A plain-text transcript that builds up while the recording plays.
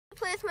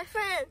with my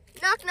friend.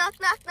 Knock, knock,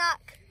 knock,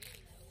 knock.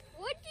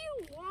 What do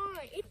you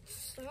want?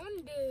 It's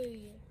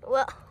Sunday.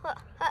 Well,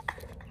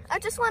 I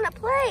just want to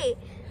play.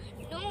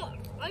 No,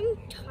 I'm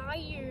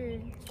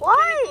tired.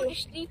 Why? I'm going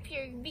to sleep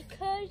here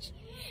because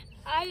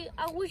I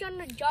was on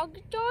a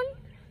jogathon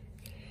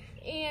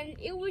and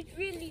it was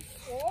really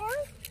far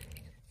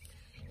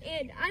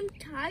and I'm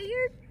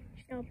tired.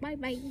 So bye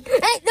bye.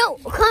 Hey, no,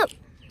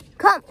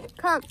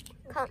 come.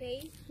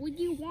 Okay, what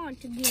do you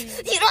want again?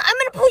 You know, I'm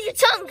gonna pull your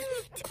tongue.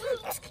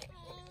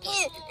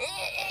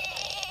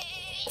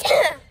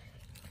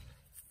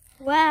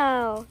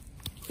 Wow,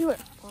 you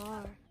went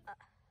far.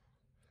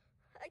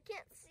 I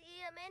can't see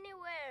him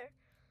anywhere.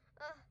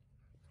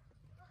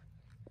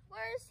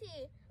 Where is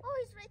he? Oh,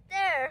 he's right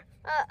there.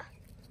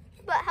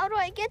 But how do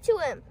I get to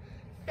him?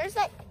 There's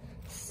like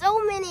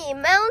so many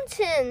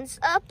mountains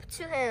up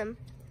to him.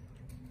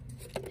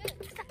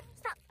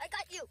 Stop! I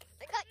got you.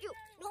 You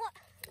know what?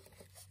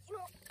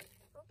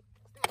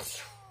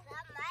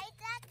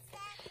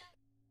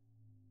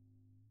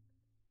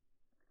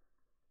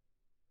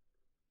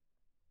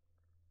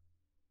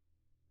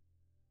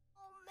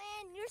 Oh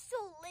man, you're so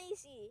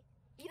lazy.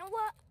 You know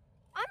what?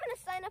 I'm gonna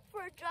sign up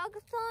for a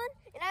jogathon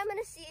and I'm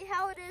gonna see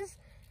how it is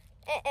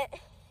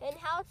and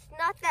how it's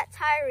not that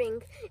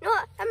tiring. You know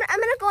what? I'm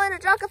gonna go on a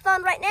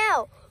jogathon right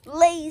now.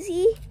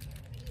 Lazy.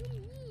 What do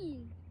you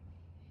mean?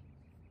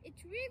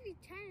 It's really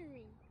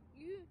tiring.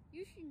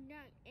 You should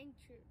not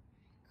enter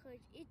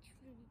because it's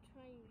really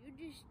tiring. You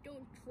just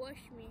don't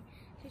trust me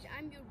because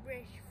I'm your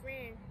best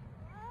friend.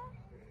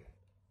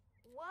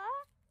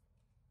 What?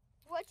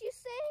 What'd you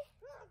say?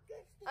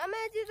 I'm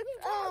gonna do the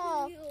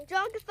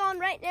jogathon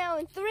right now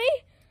in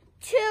 3,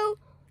 2,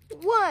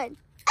 1.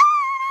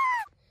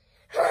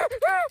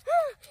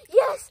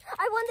 Yes,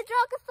 I won the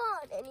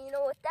jogathon, and you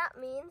know what that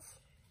means?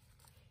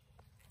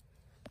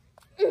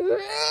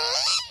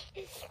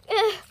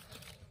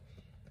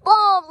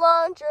 Bomb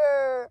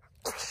launcher.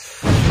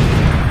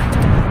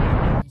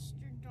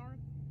 Mr.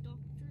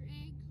 Dr.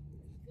 Egg?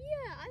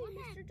 Yeah, I'm What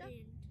Mr.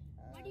 happened?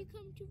 Why do you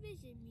come to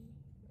visit me?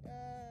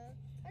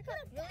 I got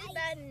really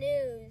bad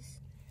news.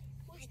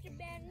 What's the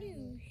bad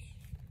news?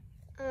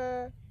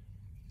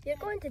 You're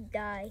going to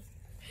die.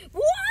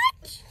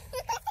 What?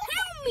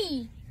 Tell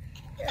me.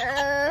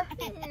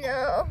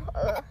 No.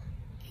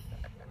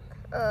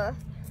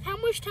 How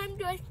much time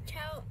do I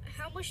tell?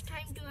 How much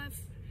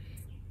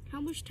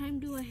time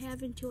do I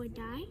have until I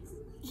die?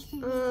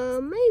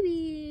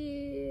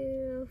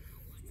 Maybe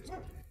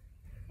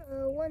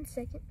 1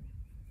 second.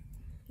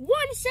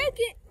 1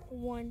 second.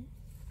 One.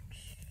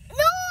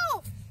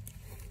 No!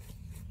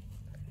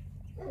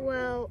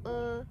 Well,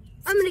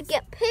 I'm gonna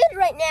get paid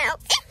right now.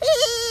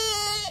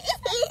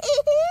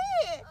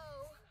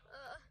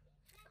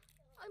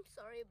 I'm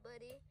sorry,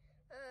 buddy.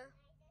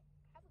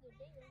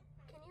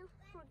 Can you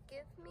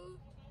forgive me?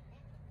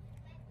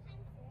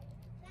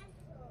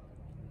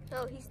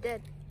 Oh, he's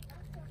dead.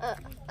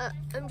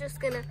 I'm just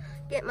gonna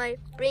get my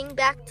bring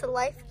back to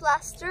life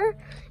blaster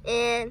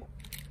and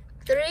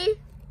 3,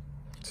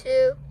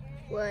 2,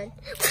 1.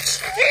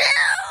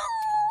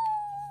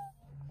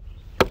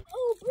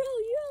 Oh, bro,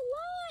 you're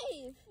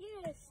alive!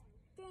 Yes,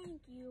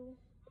 thank you.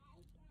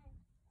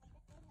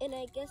 And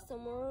I guess the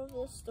moral of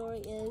this story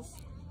is,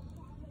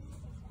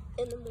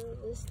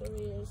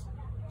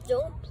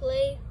 don't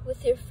play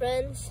with your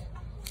friends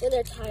when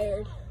they're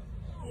tired.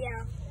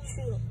 Yeah,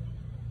 true.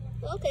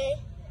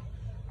 Okay.